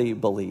personally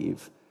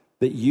believe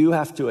that you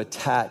have to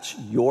attach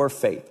your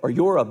faith or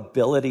your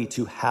ability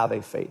to have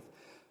a faith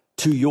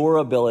to your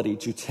ability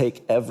to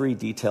take every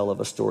detail of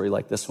a story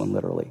like this one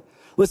literally.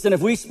 Listen, if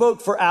we spoke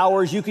for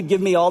hours, you could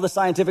give me all the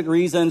scientific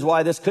reasons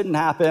why this couldn't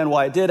happen,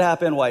 why it did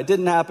happen, why it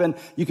didn't happen.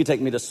 You could take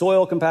me to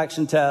soil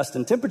compaction tests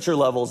and temperature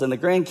levels in the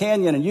Grand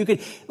Canyon. And you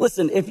could,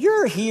 listen, if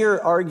you're here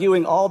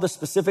arguing all the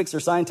specifics or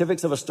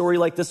scientifics of a story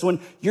like this one,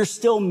 you're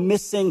still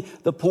missing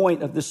the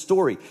point of this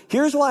story.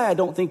 Here's why I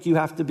don't think you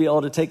have to be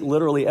able to take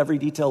literally every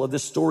detail of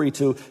this story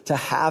to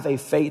have a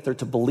faith or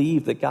to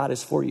believe that God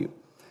is for you.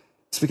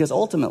 It's because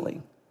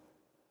ultimately,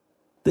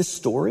 this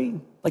story,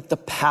 like the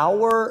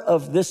power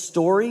of this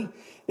story,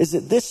 is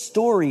that this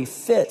story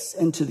fits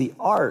into the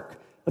arc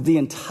of the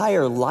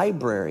entire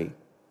library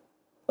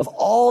of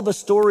all the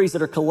stories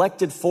that are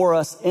collected for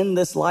us in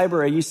this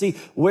library. You see,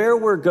 where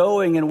we're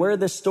going and where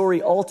this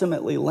story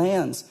ultimately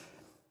lands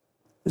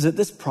is that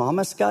this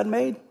promise God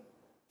made,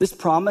 this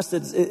promise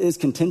that is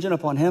contingent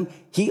upon him,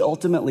 he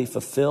ultimately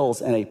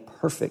fulfills in a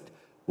perfect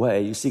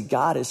way. You see,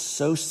 God is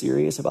so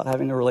serious about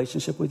having a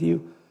relationship with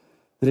you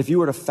that if you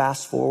were to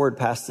fast forward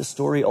past this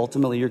story,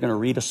 ultimately you're going to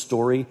read a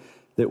story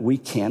that we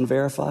can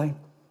verify,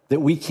 that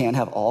we can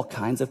have all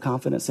kinds of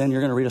confidence in.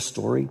 You're going to read a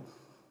story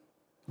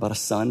about a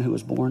son who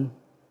was born.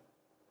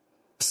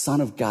 The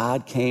Son of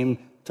God came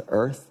to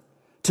earth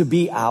to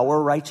be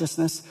our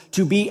righteousness,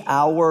 to be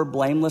our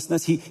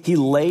blamelessness. He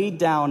laid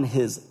down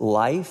his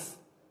life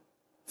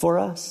for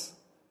us.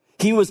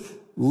 He was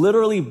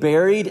literally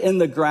buried in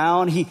the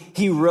ground.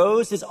 He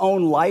rose his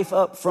own life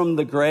up from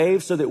the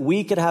grave so that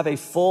we could have a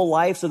full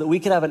life, so that we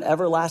could have an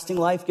everlasting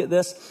life. Get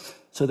this,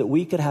 so that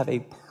we could have a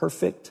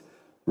perfect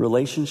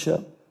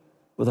relationship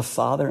with a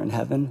Father in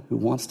heaven who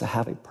wants to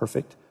have a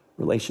perfect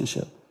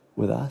relationship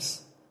with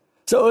us.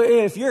 So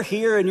if you're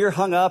here and you're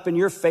hung up and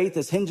your faith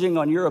is hinging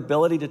on your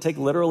ability to take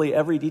literally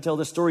every detail of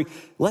the story,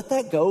 let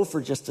that go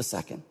for just a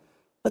second.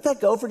 Let that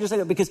go for just a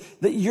second, because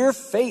your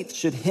faith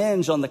should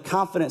hinge on the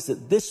confidence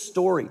that this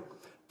story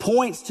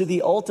points to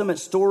the ultimate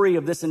story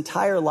of this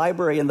entire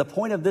library. And the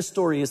point of this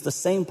story is the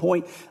same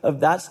point of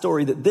that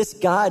story, that this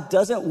God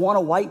doesn't want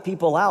to wipe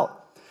people out.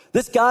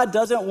 This God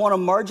doesn't want to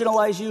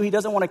marginalize you. He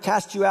doesn't want to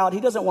cast you out. He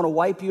doesn't want to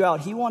wipe you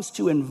out. He wants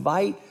to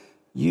invite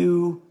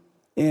you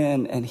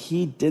in, and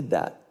he did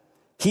that.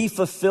 He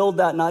fulfilled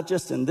that not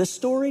just in this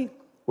story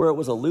where it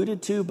was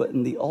alluded to, but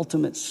in the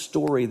ultimate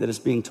story that is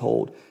being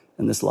told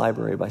in this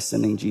library by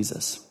sending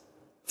Jesus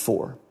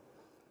for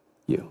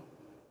you.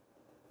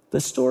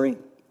 This story,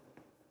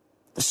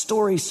 the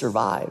story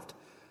survived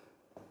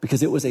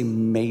because it was a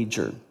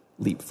major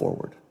leap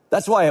forward.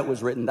 That's why it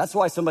was written. That's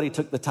why somebody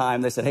took the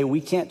time. They said, hey, we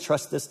can't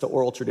trust this to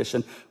oral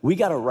tradition. We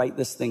got to write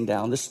this thing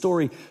down. This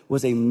story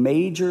was a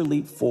major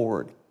leap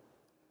forward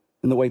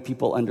in the way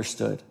people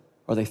understood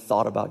or they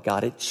thought about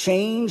God. It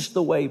changed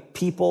the way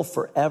people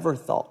forever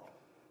thought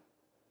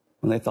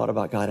when they thought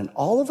about God. And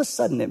all of a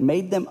sudden, it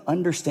made them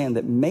understand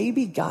that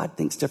maybe God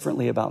thinks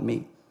differently about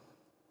me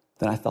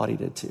than I thought he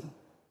did too.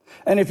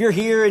 And if you're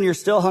here and you're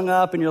still hung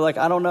up and you're like,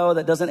 I don't know,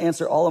 that doesn't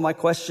answer all of my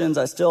questions.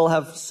 I still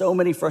have so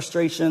many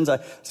frustrations. I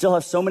still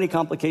have so many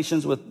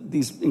complications with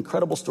these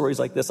incredible stories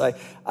like this. I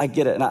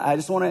get it. And I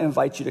just want to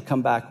invite you to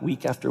come back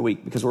week after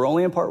week because we're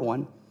only in part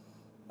 1.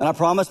 And I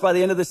promise by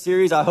the end of the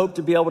series, I hope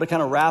to be able to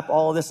kind of wrap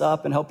all of this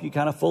up and help you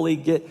kind of fully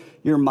get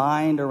your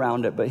mind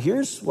around it. But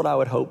here's what I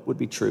would hope would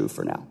be true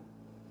for now.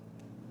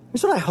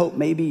 Here's what I hope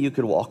maybe you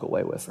could walk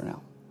away with for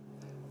now.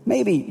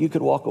 Maybe you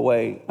could walk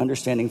away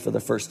understanding for the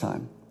first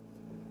time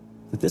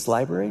that this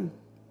library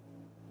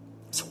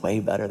is way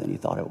better than you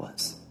thought it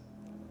was.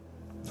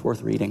 It's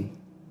worth reading.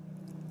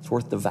 It's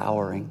worth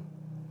devouring.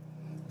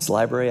 This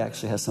library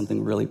actually has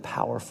something really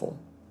powerful,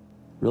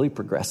 really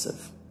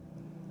progressive,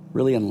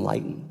 really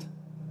enlightened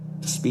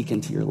to speak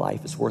into your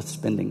life. It's worth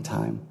spending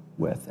time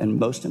with. And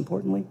most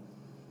importantly,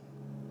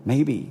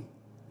 maybe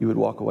you would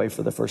walk away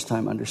for the first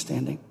time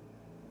understanding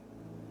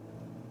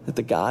that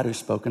the God who's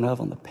spoken of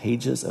on the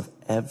pages of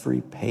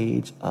every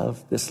page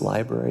of this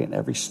library and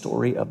every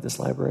story of this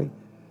library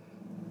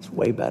is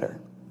way better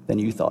than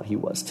you thought he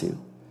was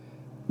too.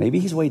 Maybe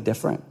he's way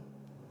different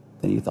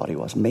than you thought he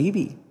was.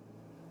 Maybe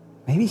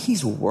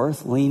he's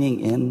worth leaning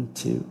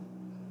into.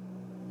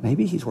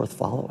 Maybe he's worth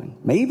following.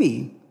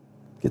 Maybe,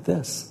 get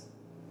this,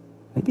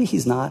 maybe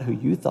he's not who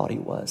you thought he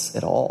was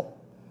at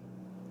all.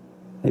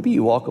 Maybe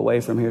you walk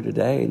away from here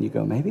today and you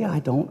go, maybe I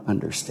don't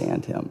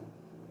understand him.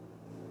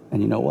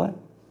 And you know what?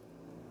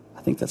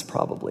 I think that's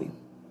probably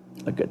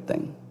a good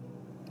thing.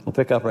 We'll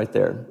pick up right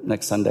there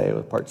next Sunday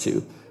with part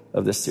 2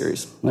 of this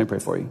series. Let me pray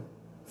for you.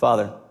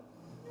 Father,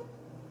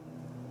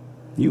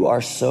 you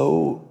are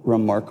so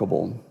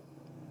remarkable.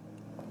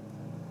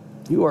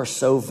 You are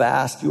so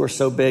vast. You are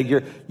so big.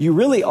 You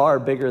really are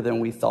bigger than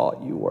we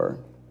thought you were.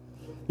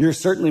 You're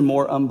certainly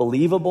more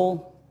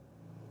unbelievable.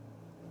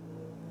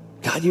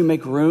 God, you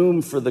make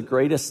room for the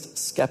greatest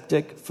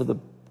skeptic, for the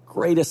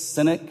greatest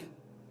cynic.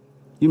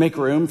 You make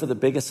room for the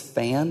biggest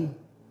fan.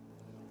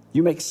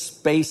 You make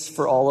space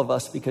for all of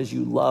us because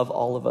you love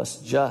all of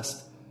us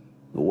just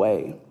the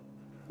way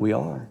we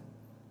are.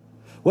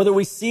 Whether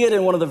we see it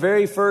in one of the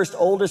very first,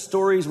 oldest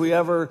stories we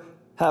ever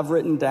have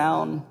written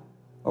down,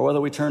 or whether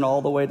we turn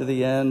all the way to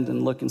the end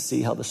and look and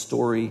see how the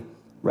story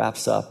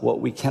wraps up, what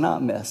we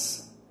cannot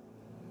miss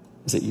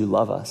is that you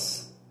love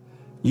us.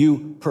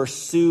 You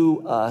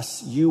pursue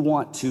us. You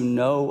want to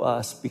know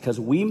us because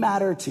we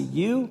matter to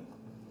you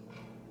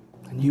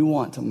and you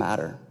want to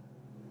matter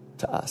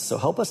to us. So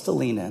help us to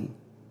lean in.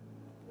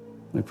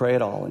 We pray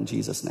it all in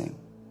Jesus' name.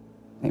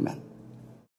 Amen.